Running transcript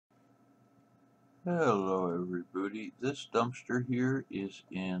Hello everybody, this dumpster here is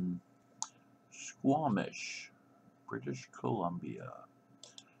in Squamish, British Columbia,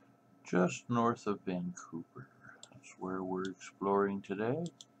 just north of Vancouver. That's where we're exploring today.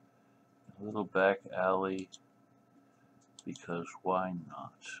 A little back alley, because why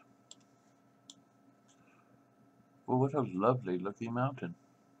not? Well, what a lovely looking mountain.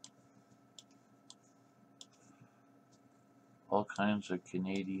 All kinds of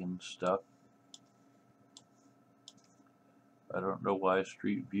Canadian stuff. I don't know why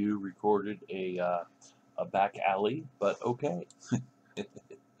Street View recorded a back alley, but okay.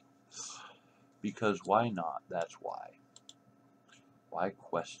 Because why not? That's why. Why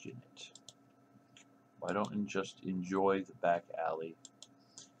question it? Why don't we just enjoy the back alley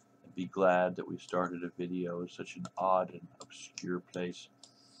and be glad that we started a video in such an odd and obscure place,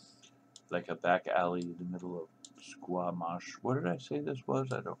 like a back alley in the middle of Squamish. What did I say this was?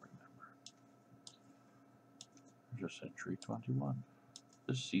 I don't remember. There's a Century 21.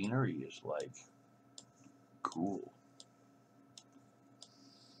 The scenery is like cool.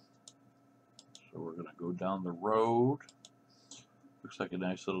 So we're gonna go down the road. Looks like a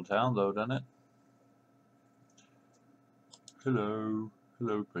nice little town though, doesn't it? Hello,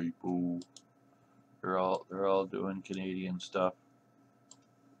 hello people. They're all doing Canadian stuff.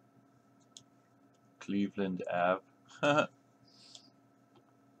 Cleveland Ave.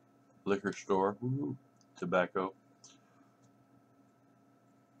 Liquor store. Woo. Tobacco.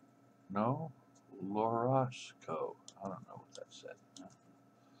 No? Lorosco. I don't know what that said.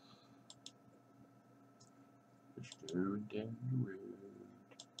 Just going down the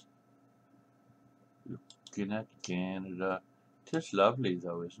road. Looking at Canada. It's lovely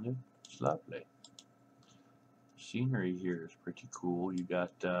though, isn't it? It's lovely. Scenery here is pretty cool. You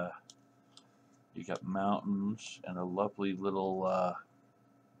got mountains and a lovely little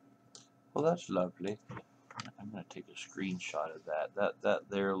well, that's lovely. I'm gonna take a screenshot of that. That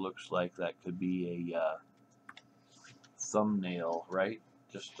there looks like that could be a thumbnail, right?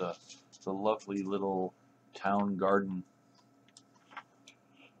 Just the lovely little town garden.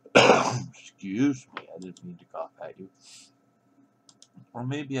 Excuse me, I didn't mean to cough at you. Or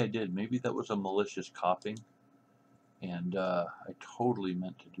maybe I did. Maybe that was a malicious coughing, and I totally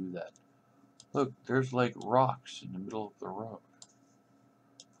meant to do that. Look, there's like rocks in the middle of the road.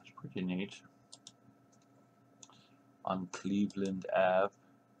 That's pretty neat. On Cleveland Ave.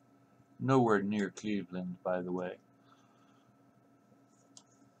 Nowhere near Cleveland, by the way.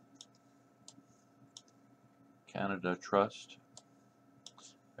 Canada Trust.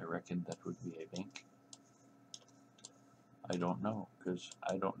 I reckon that would be a bank. I don't know, because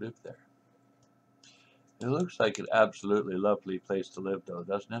I don't live there. It looks like an absolutely lovely place to live, though,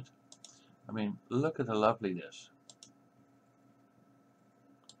 doesn't it? I mean, look at the loveliness.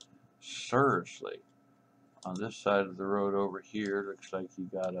 Seriously. On this side of the road over here, looks like you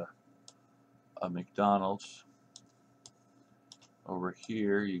got a McDonald's. Over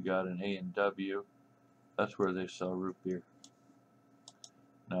here, you got an A&W. That's where they sell root beer.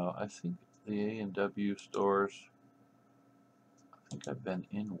 No, I think the A&W stores, I think I've been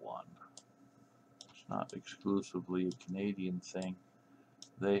in one. It's not exclusively a Canadian thing.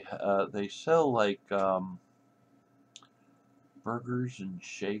 They sell like burgers and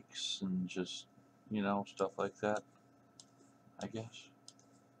shakes and just, you know, stuff like that, I guess.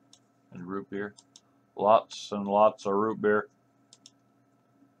 And root beer. Lots and lots of root beer.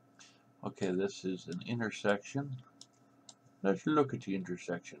 Okay, this is an intersection. Let's look at the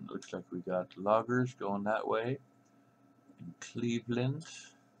intersection. Looks like we got loggers going that way in Cleveland.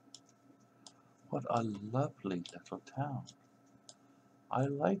 What a lovely little town. I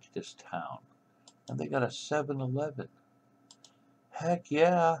like this town. And they got a 7-Eleven. Heck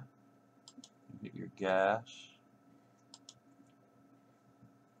yeah. You get your gas.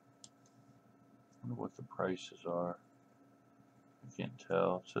 I wonder what the prices are. I can't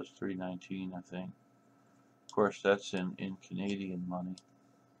tell. It says $3.19, I think. Of course, that's in Canadian money.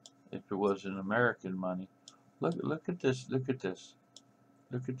 If it was in American money, look at this. Look at this.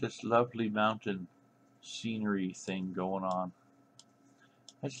 Look at this lovely mountain scenery thing going on.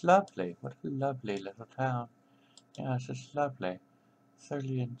 It's lovely. What a lovely little town. Yes, it's lovely.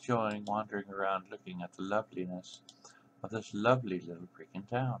 Thoroughly enjoying wandering around looking at the loveliness of this lovely little freaking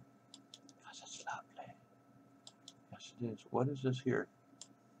town. Yes, it's lovely. Yes, it is. What is this here?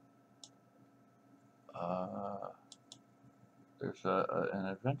 There's an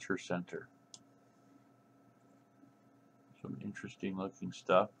adventure center. Some interesting looking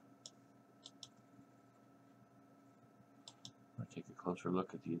stuff. I'm going to take a closer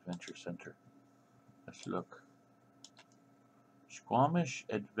look at the adventure center. Let's look. Squamish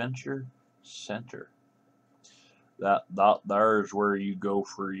Adventure Center. That there's where you go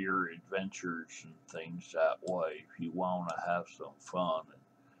for your adventures and things that way if you want to have some fun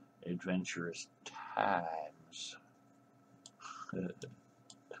and adventurous times.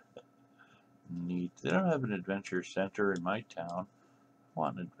 Neat. They don't have an adventure center in my town. I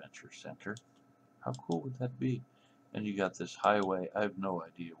want an adventure center. How cool would that be? And you got this highway. I have no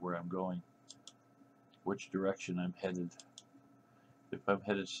idea where I'm going, which direction I'm headed. If I'm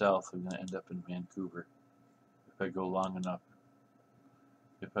headed south, I'm going to end up in Vancouver if I go long enough.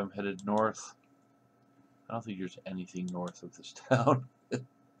 If I'm headed north, I don't think there's anything north of this town. I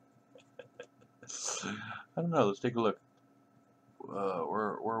don't know. Let's take a look.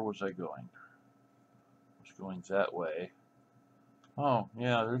 Where was I going? I was going that way. Oh,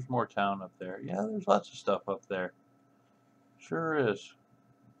 yeah, there's more town up there. Yeah, there's lots of stuff up there. Sure is.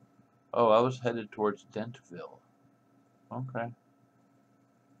 Oh, I was headed towards Dentville. Okay,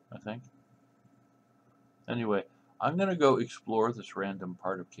 I think. Anyway, I'm going to go explore this random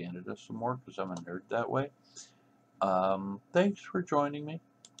part of Canada some more because I'm a nerd that way. Thanks for joining me.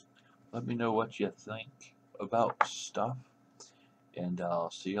 Let me know what you think about stuff. And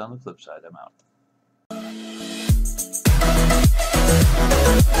I'll see you on the flip side. I'm out.